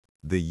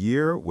The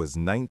year was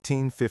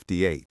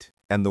 1958,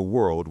 and the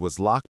world was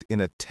locked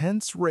in a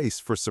tense race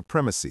for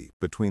supremacy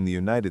between the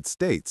United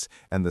States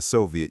and the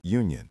Soviet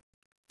Union.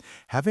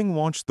 Having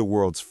launched the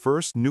world's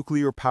first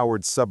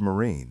nuclear-powered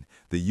submarine,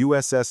 the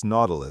USS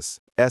Nautilus,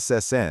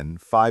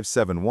 SSN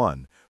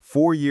 571,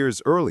 4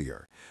 years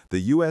earlier, the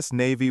U.S.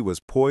 Navy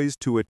was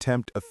poised to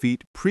attempt a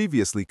feat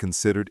previously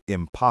considered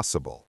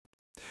impossible.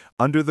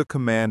 Under the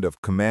command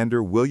of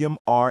Commander William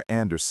R.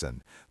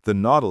 Anderson, the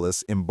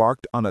Nautilus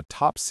embarked on a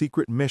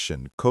top-secret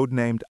mission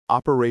codenamed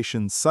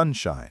Operation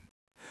Sunshine.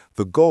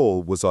 The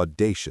goal was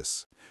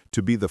audacious: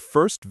 to be the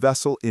first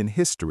vessel in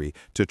history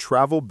to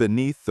travel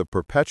beneath the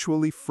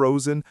perpetually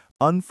frozen,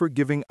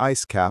 unforgiving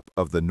ice cap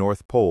of the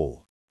North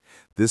Pole.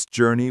 This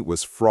journey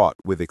was fraught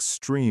with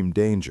extreme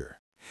danger.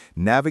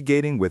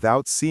 Navigating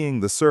without seeing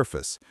the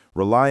surface,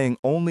 relying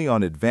only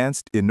on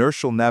advanced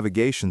inertial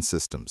navigation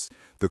systems,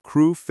 the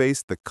crew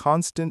faced the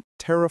constant,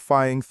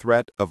 terrifying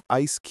threat of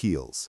ice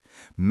keels,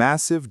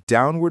 massive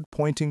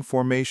downward-pointing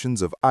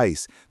formations of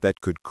ice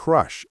that could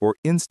crush or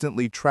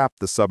instantly trap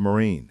the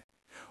submarine.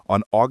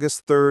 On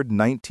August 3,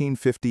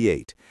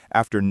 1958,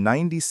 after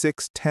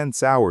 96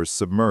 tense hours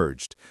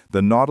submerged,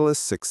 the Nautilus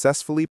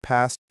successfully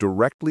passed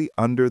directly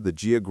under the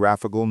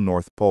geographical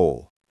North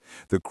Pole.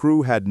 The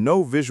crew had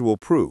no visual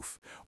proof,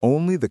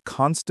 only the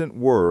constant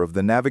whir of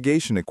the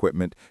navigation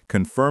equipment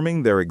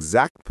confirming their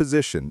exact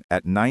position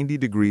at 90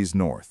 degrees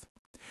north.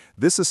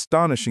 This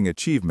astonishing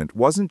achievement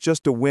wasn't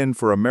just a win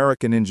for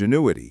American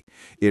ingenuity,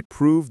 it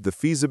proved the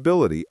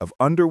feasibility of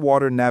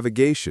underwater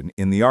navigation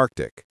in the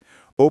Arctic,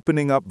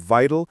 opening up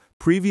vital,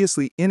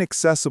 previously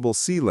inaccessible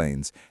sea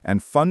lanes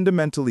and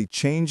fundamentally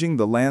changing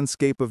the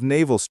landscape of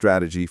naval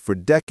strategy for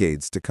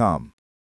decades to come.